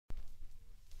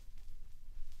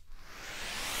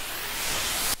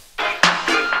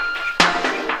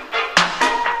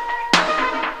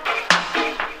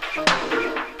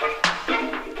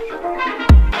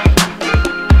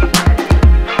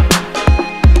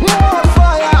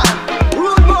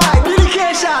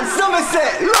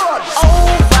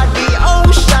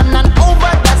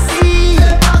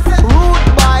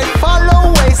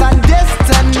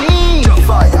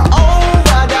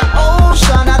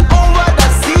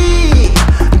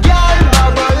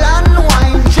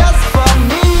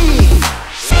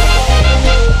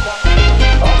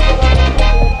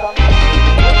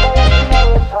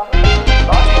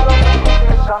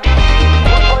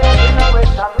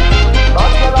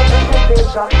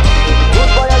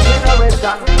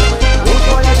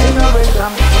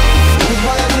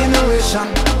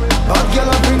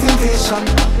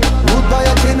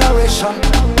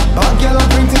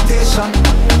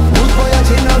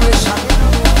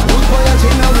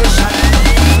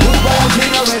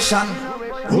generation.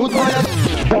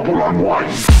 Rudboy bubble and wine.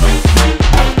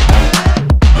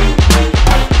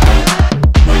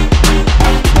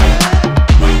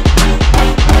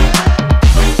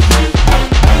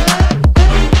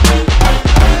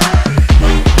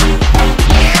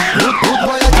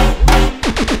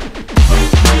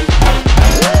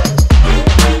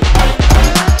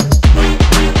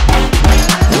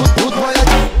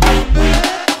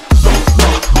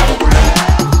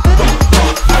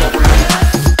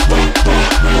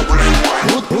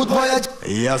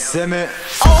 You see me?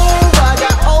 Over the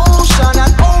ocean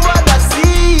and over the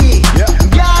sea, yeah.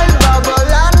 Girl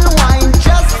bubble and wine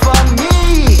just for me.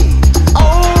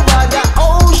 Over the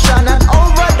ocean and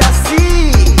over the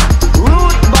sea,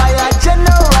 Rudboy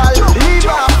General, leave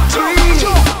her free.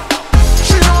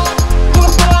 She know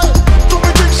good boy, to me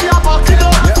think she a back it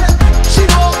up. She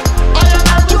know I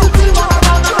am to the team and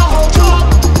I'm not a whole job.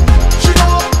 She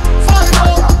know find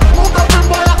out who got them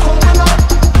boy a coming up.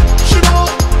 She know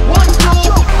one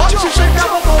flow, and she shake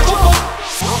never go to go.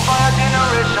 Rudboy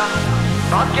Generation,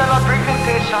 bad girl a bring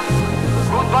temptation.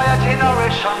 Rudboy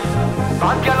Generation,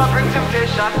 bad girl a bring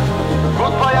temptation.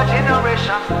 Rudboy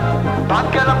Generation, bad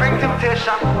girl a bring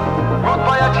temptation.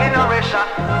 Rudboy Generation,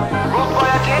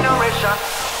 Rudboy Generation.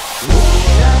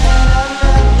 Rudboy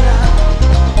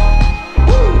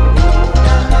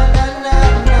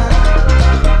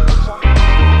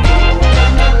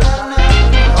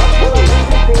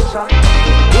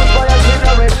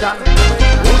Generation,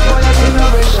 Rudboy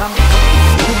Generation,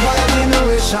 Rudboy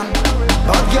generation,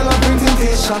 bad girl a bring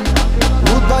temptation.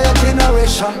 Rudboy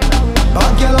generation,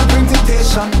 bad girl a bring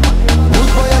temptation.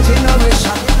 Rudboy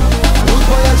generation,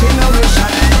 Rudboy generation,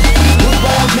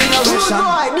 Rudboy generation.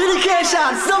 Rudboy,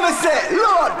 dedication, some say,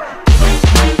 Lord.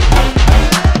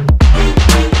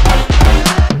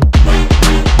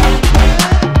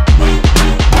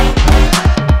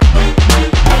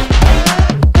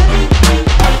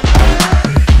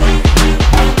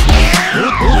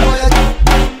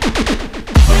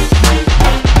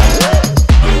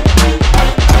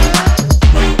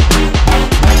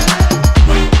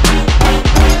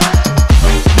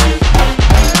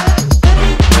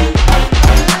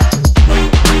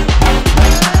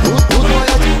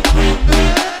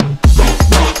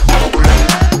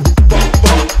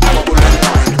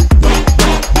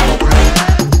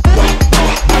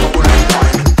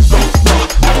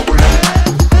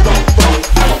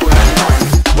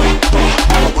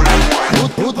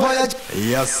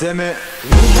 You see me?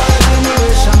 Rudboy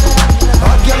generation,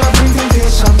 bad girl a bring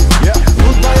temptation. Yeah.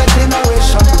 Rudboy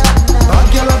generation, bad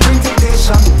girl a bring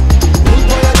temptation.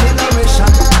 Rudboy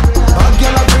generation, bad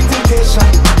girl a bring temptation.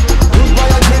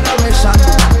 Rudboy generation,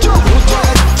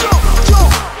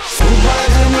 Rudboy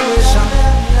generation,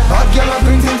 bad girl a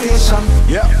bring temptation.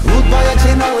 Yeah. Rudboy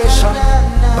generation,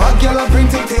 bad girl a bring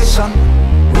temptation.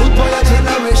 Rudboy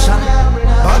generation,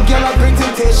 bad girl a bring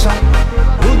temptation.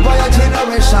 Rudboy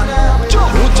generation,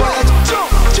 Rudboy.